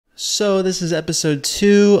So this is episode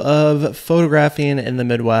 2 of Photographing in the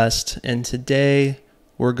Midwest, and today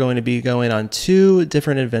we're going to be going on 2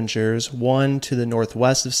 different adventures, one to the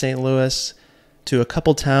northwest of St. Louis, to a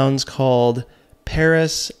couple towns called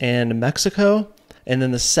Paris and Mexico, and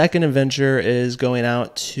then the second adventure is going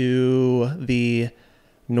out to the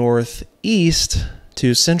northeast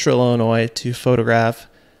to central Illinois to photograph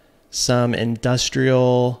some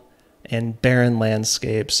industrial and barren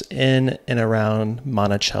landscapes in and around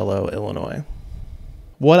Monticello, Illinois.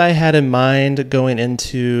 What I had in mind going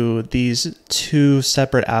into these 2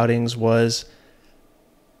 separate outings was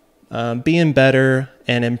being better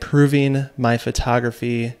and improving my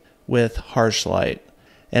photography with harsh light.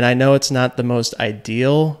 And I know it's not the most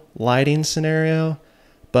ideal lighting scenario,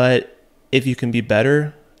 but if you can be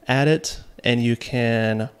better at it and you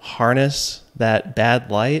can harness that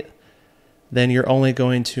bad light, then you're only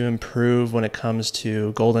going to improve when it comes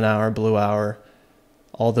to golden hour, blue hour,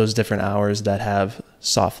 all those different hours that have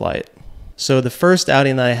soft light. So the first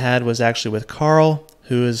outing that I had was actually with Carl,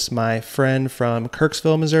 who is my friend from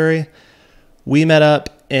Kirksville, Missouri. We met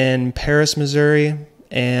up in Paris, Missouri,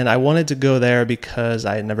 and I wanted to go there because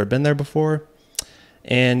I had never been there before.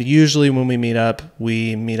 And usually when we meet up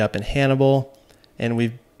in Hannibal, and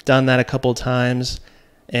we've done that a couple times.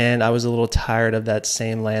 And I was a little tired of that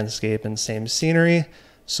same landscape and same scenery,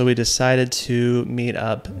 so we decided to meet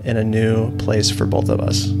up in a new place for both of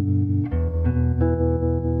us.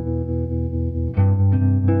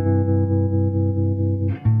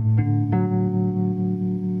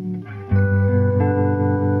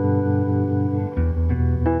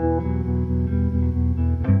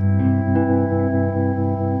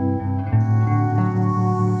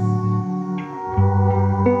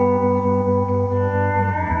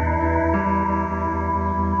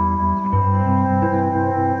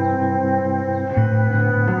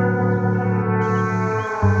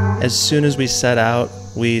 As soon as we set out,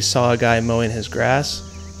 we saw a guy mowing his grass.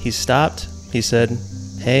 He stopped. He said,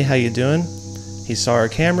 "Hey, how you doing?" He saw our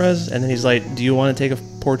cameras, and then he's like, "Do you want to take a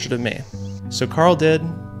portrait of me?" So Carl did,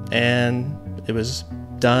 and it was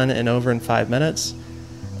done in over in 5 minutes.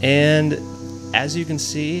 And as you can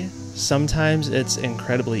see, sometimes it's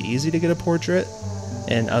incredibly easy to get a portrait,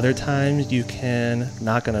 and other times you can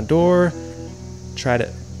knock on a door, try to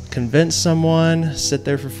convince someone, sit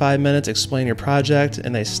there for 5 minutes, explain your project,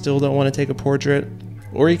 and they still don't want to take a portrait.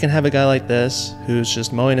 Or you can have a guy like this who's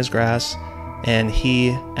just mowing his grass and he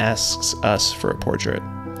asks us for a portrait.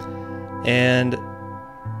 And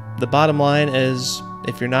the bottom line is,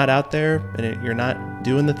 if you're not out there and you're not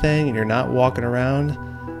doing the thing and you're not walking around,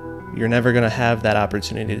 you're never going to have that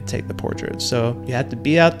opportunity to take the portrait. So you have to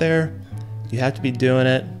be out there, you have to be doing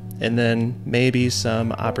it, and then maybe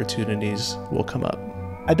some opportunities will come up.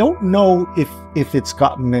 I don't know if it's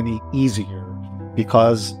gotten any easier,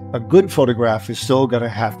 because a good photograph is still going to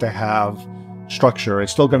have structure.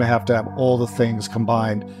 It's still going to have all the things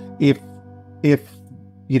combined. If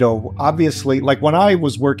you know, obviously, like when I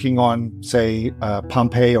was working on, say,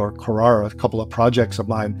 Pompeii or Carrara, a couple of projects of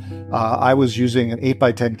mine, I was using an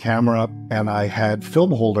 8x10 camera, and I had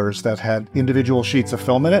film holders that had individual sheets of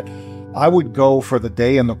film in it. I would go for the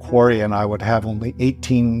day in the quarry and I would have only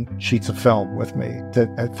 18 sheets of film with me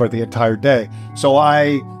for the entire day. So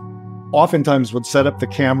I oftentimes would set up the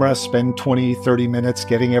camera, spend 20, 30 minutes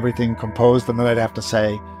getting everything composed, and then I'd have to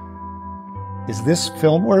say, is this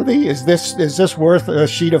film worthy? Is this worth a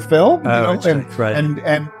sheet of film? Right.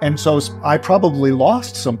 And so I probably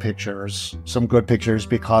lost some pictures, some good pictures,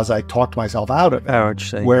 because I talked myself out of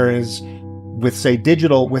it. Whereas with, say,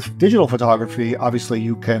 digital photography, obviously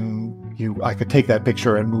I could take that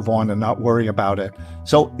picture and move on and not worry about it.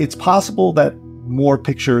 So it's possible that more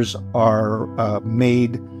pictures are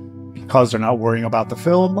made because they're not worrying about the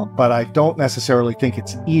film, but I don't necessarily think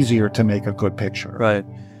it's easier to make a good picture. Right.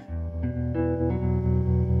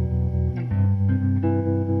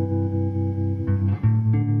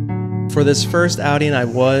 For this first outing, I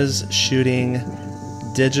was shooting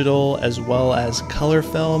digital as well as color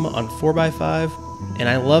film on 4x5. And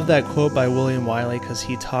I love that quote by William Wiley, because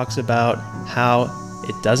he talks about how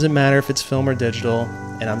it doesn't matter if it's film or digital.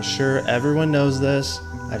 And I'm sure everyone knows this.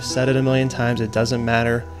 I've said it a million times. It doesn't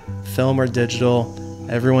matter, film or digital.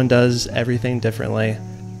 Everyone does everything differently.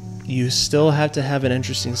 You still have to have an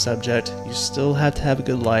interesting subject. You still have to have a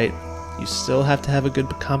good light. You still have to have a good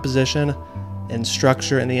composition and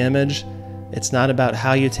structure in the image. It's not about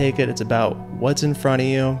how you take it. It's about what's in front of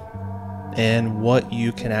you and what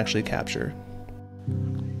you can actually capture.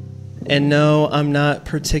 And no, I'm not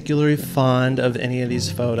particularly fond of any of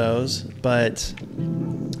these photos, but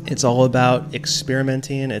it's all about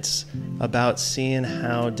experimenting. It's about seeing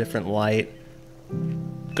how different light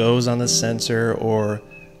goes on the sensor or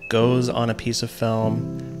goes on a piece of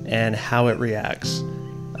film and how it reacts.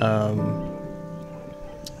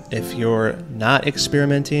 If you're not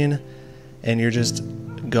experimenting and you're just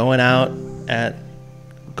going out at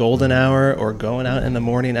golden hour or going out in the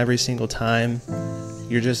morning every single time,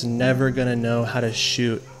 you're just never going to know how to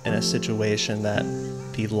shoot in a situation that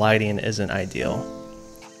the lighting isn't ideal.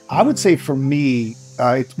 I would say for me,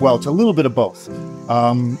 it's a little bit of both.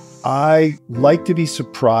 I like to be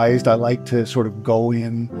surprised. I like to sort of go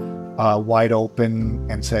in wide open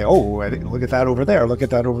and say, oh, look at that over there. Look at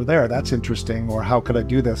that over there. That's interesting. Or how could I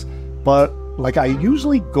do this? But like, I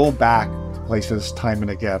usually go back to places time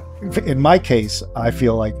and again. In my case, I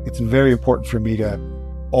feel like it's very important for me to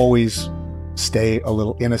always stay a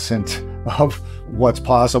little innocent of what's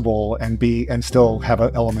possible and still have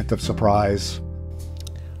an element of surprise.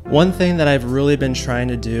 One thing that I've really been trying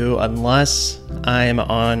to do, unless I'm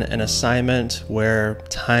on an assignment where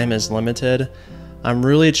time is limited, I'm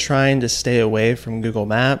really trying to stay away from Google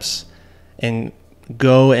Maps and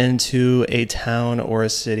go into a town or a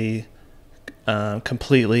city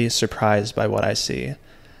completely surprised by what I see.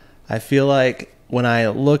 I feel like when I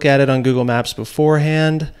look at it on Google Maps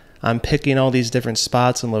beforehand, I'm picking all these different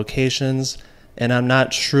spots and locations, and I'm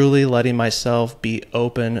not truly letting myself be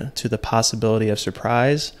open to the possibility of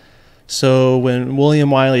surprise. So when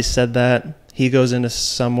William Wiley said that, he goes into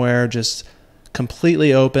somewhere just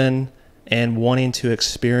completely open and wanting to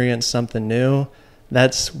experience something new.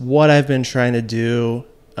 That's what I've been trying to do,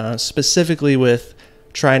 specifically with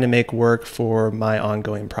trying to make work for my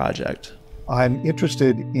ongoing project. I'm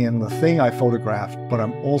interested in the thing I photographed, but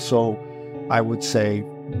I'm also, I would say,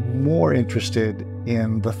 more interested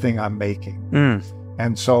in the thing I'm making.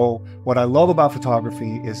 And so what I love about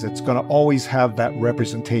photography is it's going to always have that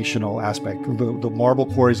representational aspect. The marble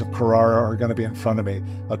quarries of Carrara are going to be in front of me.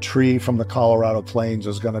 A tree from the Colorado Plains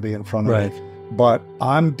is going to be in front of me. But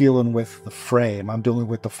I'm dealing with the frame. I'm dealing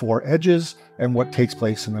with the four edges and what takes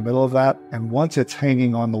place in the middle of that. And once it's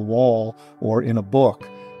hanging on the wall or in a book,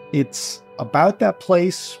 it's about that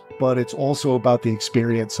place, but it's also about the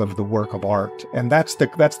experience of the work of art. And that's the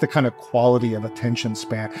kind of quality of attention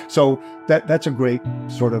span. So that's a great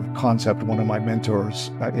sort of concept one of my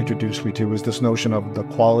mentors introduced me to, is this notion of the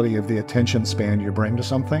quality of the attention span you bring to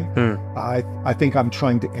something. I think I'm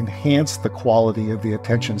trying to enhance the quality of the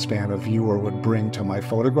attention span a viewer would bring to my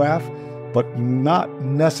photograph, but not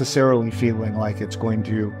necessarily feeling like it's going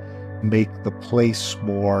to make the place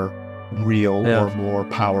more real or more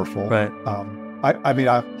powerful.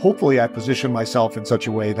 Hopefully I position myself in such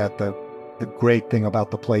a way that the great thing about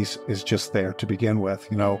the place is just there to begin with,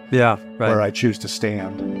 where I choose to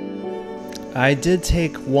stand. I did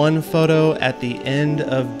take one photo at the end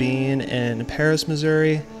of being in Paris,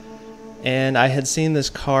 Missouri, and I had seen this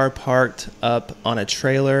car parked up on a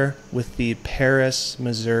trailer with the Paris,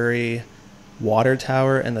 Missouri water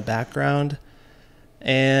tower in the background.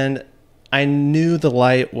 And I knew the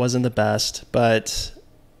light wasn't the best, but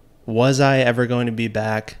was I ever going to be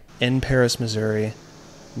back in Paris, Missouri?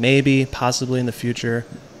 Maybe, possibly in the future.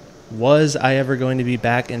 Was I ever going to be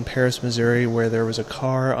back in Paris, Missouri, where there was a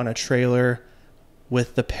car on a trailer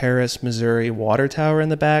with the Paris, Missouri water tower in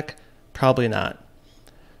the back? Probably not.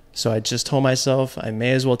 So I just told myself I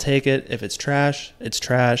may as well take it. If it's trash, it's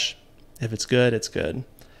trash. If it's good, it's good.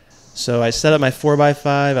 So I set up my 4x5.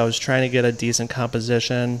 I was trying to get a decent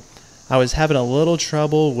composition. I was having a little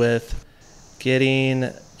trouble with getting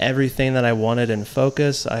everything that I wanted in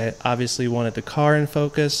focus. I obviously wanted the car in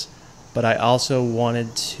focus, but I also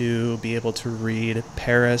wanted to be able to read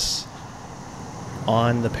Paris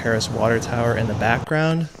on the Paris water tower in the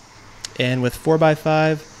background. And with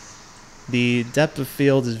 4x5, the depth of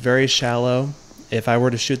field is very shallow. If I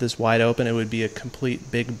were to shoot this wide open, it would be a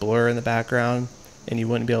complete big blur in the background and you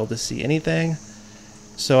wouldn't be able to see anything.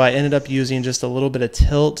 So I ended up using just a little bit of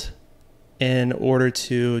tilt in order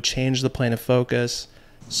to change the plane of focus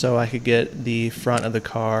so I could get the front of the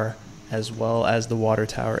car as well as the water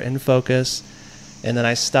tower in focus. And then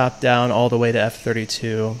I stopped down all the way to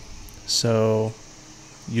f32 so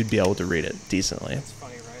you'd be able to read it decently. That's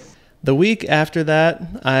funny, right? The week after that,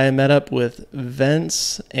 I met up with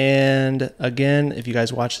Vince, and again, if you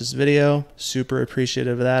guys watch this video, super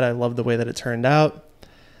appreciative of that. I love the way that it turned out.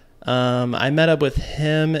 I met up with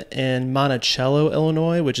him in Monticello,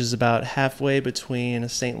 Illinois, which is about halfway between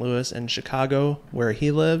St. Louis and Chicago, where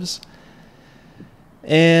he lives.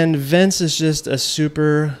 And Vince is just a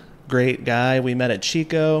super great guy. We met at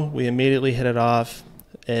Chico. We immediately hit it off.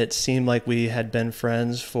 It seemed like we had been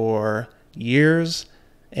friends for years,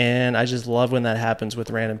 and I just love when that happens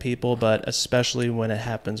with random people, but especially when it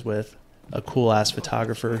happens with a cool ass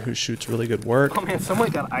photographer who shoots really good work. Oh man, someone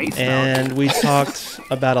got ice. And we talked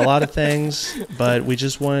about a lot of things, but we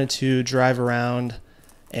just wanted to drive around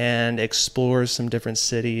and explore some different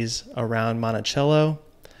cities around Monticello.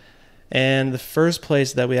 And the first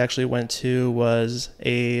place that we actually went to was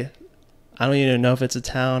I don't even know if it's a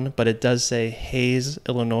town, but it does say Hayes,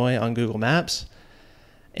 Illinois on Google Maps.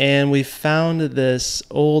 And we found this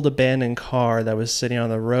old abandoned car that was sitting on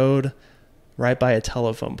the road right by a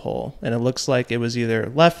telephone pole. And it looks like it was either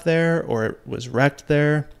left there or it was wrecked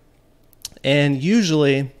there. And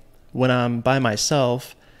usually when I'm by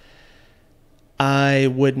myself, I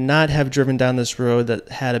would not have driven down this road that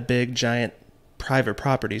had a big giant private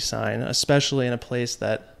property sign, especially in a place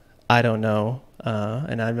that I don't know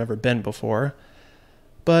and I've never been before.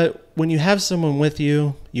 But when you have someone with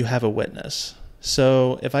you, you have a witness.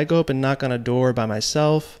 So if I go up and knock on a door by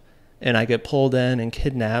myself and I get pulled in and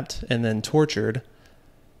kidnapped and then tortured,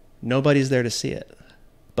 nobody's there to see it.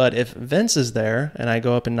 But if Vince is there and I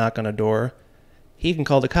go up and knock on a door, he can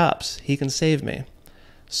call the cops. He can save me.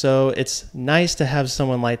 So it's nice to have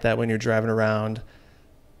someone like that when you're driving around,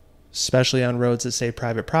 especially on roads that say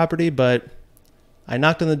private property. But I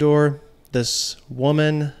knocked on the door. This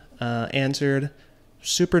woman answered,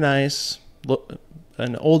 super nice,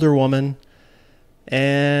 an older woman.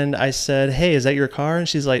 And I said, hey, is that your car? And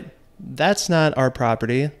she's like, that's not our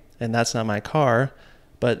property and that's not my car,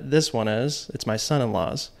 but this one is. It's my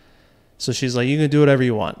son-in-law's. So she's like, you can do whatever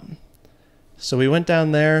you want. So we went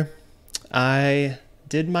down there. I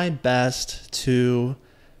did my best to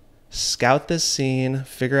scout this scene,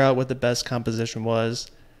 figure out what the best composition was,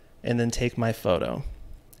 and then take my photo.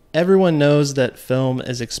 Everyone knows that film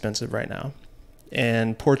is expensive right now.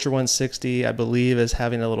 And Portrait 160, I believe, is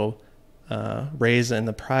having a little raise in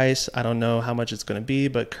the price. I don't know how much it's going to be,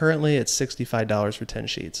 but currently it's $65 for 10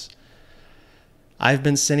 sheets. I've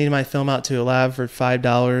been sending my film out to a lab for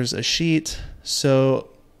 $5 a sheet, so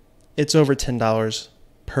it's over $10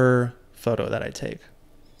 per photo that I take.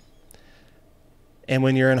 And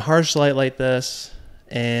when you're in harsh light like this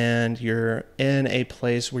and you're in a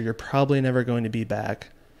place where you're probably never going to be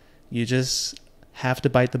back, you just have to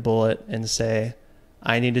bite the bullet and say,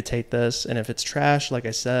 I need to take this. And if it's trash, like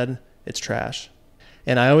I said, it's trash.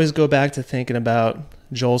 And I always go back to thinking about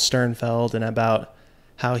Joel Sternfeld and about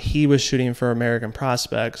how he was shooting for American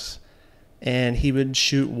Prospects, and he would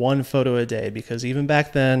shoot one photo a day because even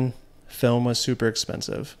back then, film was super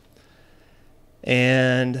expensive.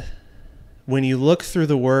 And when you look through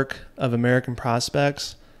the work of American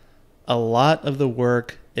Prospects, a lot of the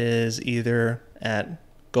work is either at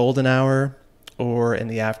golden hour or in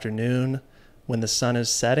the afternoon when the sun is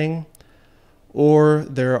setting, or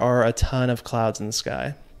there are a ton of clouds in the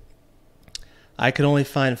sky. I could only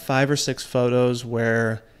find 5 or 6 photos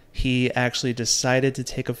where he actually decided to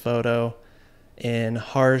take a photo in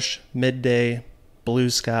harsh midday blue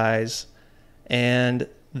skies, and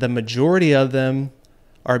the majority of them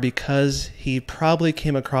are because he probably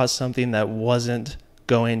came across something that wasn't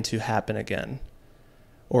going to happen again,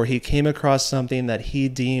 or he came across something that he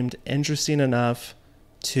deemed interesting enough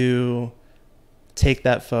to take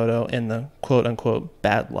that photo in the quote-unquote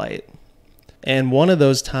bad light. And one of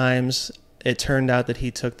those times, it turned out that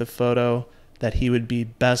he took the photo that he would be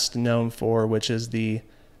best known for, which is the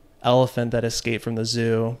elephant that escaped from the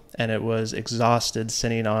zoo, and it was exhausted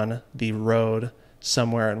sitting on the road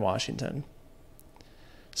somewhere in Washington.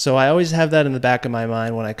 So I always have that in the back of my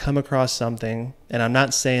mind when I come across something, and I'm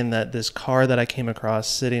not saying that this car that I came across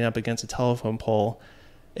sitting up against a telephone pole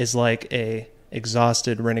is like a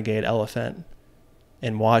exhausted renegade elephant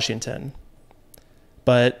in Washington.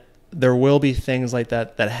 But there will be things like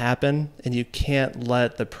that that happen, and you can't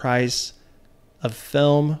let the price of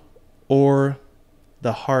film or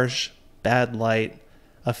the harsh bad light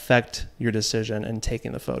affect your decision in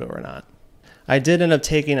taking the photo or not. I did end up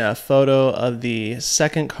taking a photo of the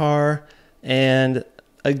second car, and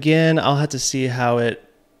again, I'll have to see how it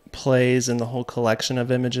plays in the whole collection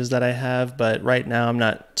of images that I have, but right now I'm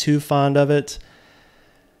not too fond of it.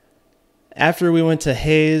 After we went to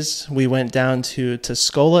Hayes, we went down to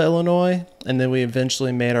Tuscola, Illinois, and then we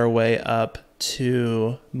eventually made our way up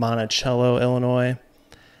to Monticello, Illinois.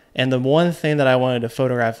 And the one thing that I wanted to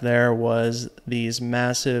photograph there was these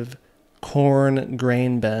massive corn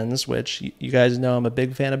grain bins, which you guys know I'm a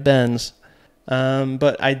big fan of bins.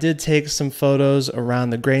 But I did take some photos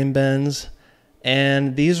around the grain bins,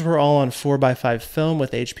 and these were all on 4x5 film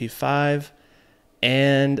with HP5.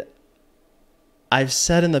 And I've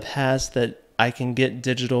said in the past that I can get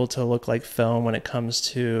digital to look like film when it comes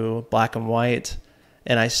to black and white,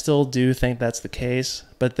 and I still do think that's the case,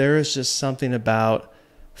 but there is just something about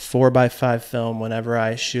 4x5 film whenever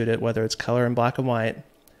I shoot it, whether it's color and black and white.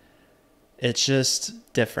 It's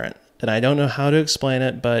just different. And I don't know how to explain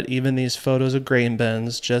it, but even these photos of grain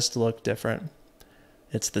bins just look different.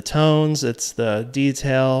 It's the tones, it's the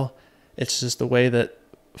detail, it's just the way that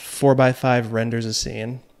 4x5 renders a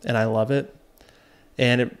scene, and I love it.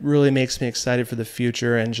 And it really makes me excited for the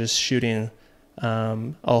future and just shooting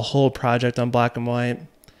a whole project on black and white.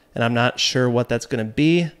 And I'm not sure what that's going to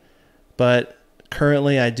be, but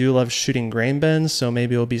currently I do love shooting grain bins, so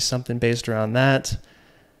maybe it'll be something based around that.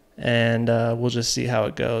 And we'll just see how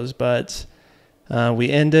it goes. But we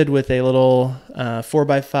ended with a little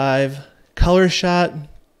 4x5 color shot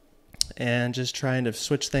and just trying to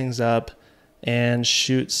switch things up and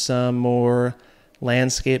shoot some more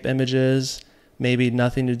landscape images, maybe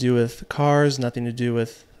nothing to do with cars, nothing to do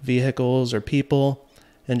with vehicles or people,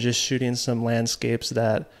 and just shooting some landscapes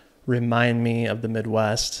that remind me of the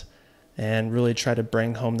Midwest and really try to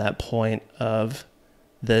bring home that point of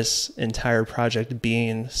this entire project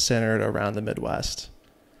being centered around the Midwest.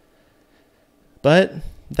 But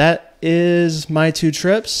that is my 2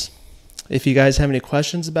 trips. If you guys have any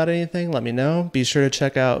questions about anything, let me know. Be sure to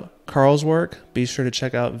check out Carl's work. Be sure to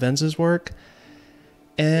check out Vince's work.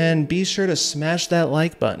 And be sure to smash that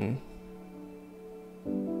like button.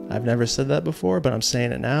 I've never said that before, but I'm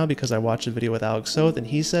saying it now because I watched a video with Alex Soth and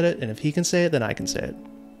he said it. And if he can say it, then I can say it.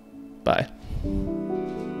 Bye.